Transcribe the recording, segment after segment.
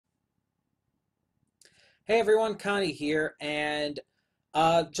Hey everyone, Connie here, and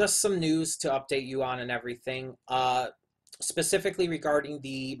just some news to update you on and everything. Specifically regarding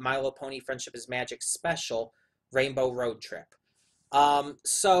the Milo Pony Friendship is Magic special, Rainbow Road Trip.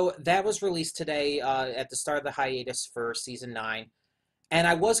 So that was released today at the start of the hiatus for season 9, and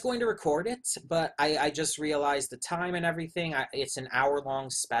I was going to record it, but I just realized the time and everything. It's an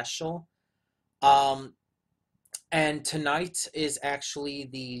hour-long special. Um, and tonight is actually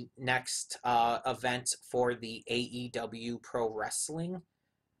the next event for the AEW Pro Wrestling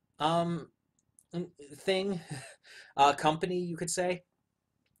um, thing, company, you could say.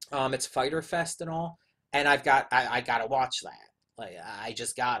 It's Fighter Fest and all, and I gotta watch that. Like I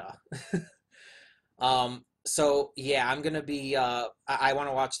just gotta. So yeah, I'm gonna be. I want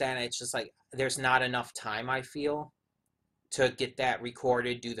to watch that, and it's just like there's not enough time. I feel to get that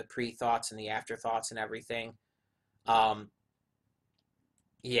recorded, do the pre thoughts and the afterthoughts and everything. Um,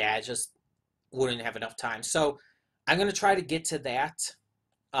 yeah, it just wouldn't have enough time. So I'm gonna try to get to that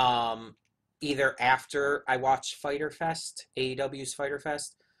um, either after I watch Fighter Fest, AEW's Fighter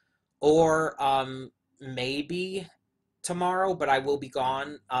Fest, or maybe tomorrow. But I will be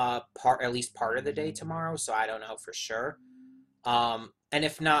gone at least part of the day tomorrow, so I don't know for sure. And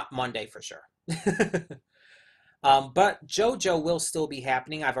if not, Monday for sure. But JoJo will still be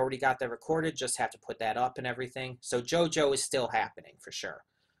happening. I've already got that recorded, just have to put that up and everything. So JoJo is still happening for sure.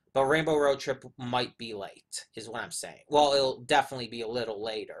 But Rainbow Road Trip might be late, is what I'm saying. Well, it'll definitely be a little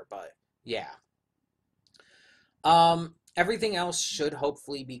later, but yeah. Everything else should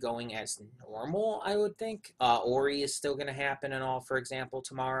hopefully be going as normal, I would think. Ori is still going to happen and all, for example,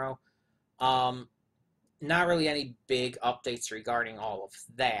 tomorrow. Um, Not really any big updates regarding all of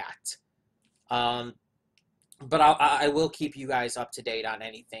that. Um, but I will keep you guys up to date on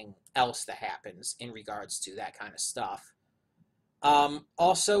anything else that happens in regards to that kind of stuff.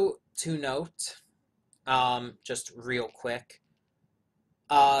 Also to note, just real quick,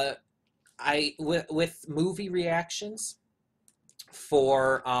 uh, I with movie reactions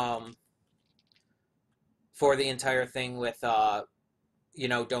for for the entire thing with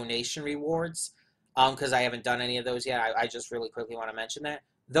donation rewards, because I haven't done any of those yet. I just really quickly want to mention that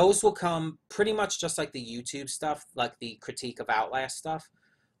those will come pretty much just like the YouTube stuff, like the critique of Outlast stuff.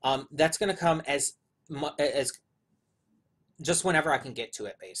 That's going to come as just whenever I can get to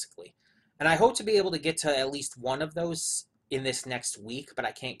it, basically. And I hope to be able to get to at least one of those in this next week, but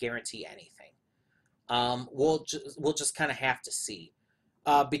I can't guarantee anything. We'll just kind of have to see.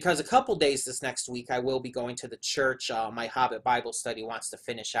 Because a couple days this next week, I will be going to the church. My Hobbit Bible study wants to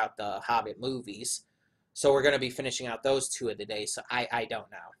finish out the Hobbit movies. So we're going to be finishing out those two of the days. So I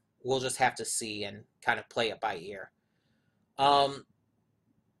don't know. We'll just have to see and kind of play it by ear. Um,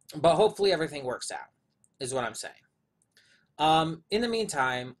 but hopefully everything works out, is what I'm saying. In the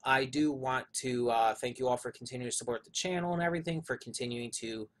meantime, I do want to thank you all for continuing to support the channel and everything, for continuing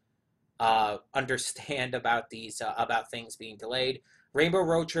to understand about about things being delayed. Rainbow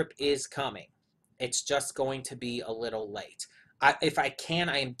Road Trip is coming. It's just going to be a little late. If I can,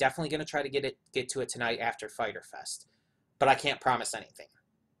 I am definitely going to try to get to it tonight after Fighter Fest, but I can't promise anything.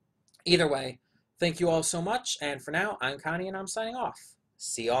 Either way, thank you all so much, and for now, I'm Connie, and I'm signing off.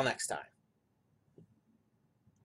 See you all next time.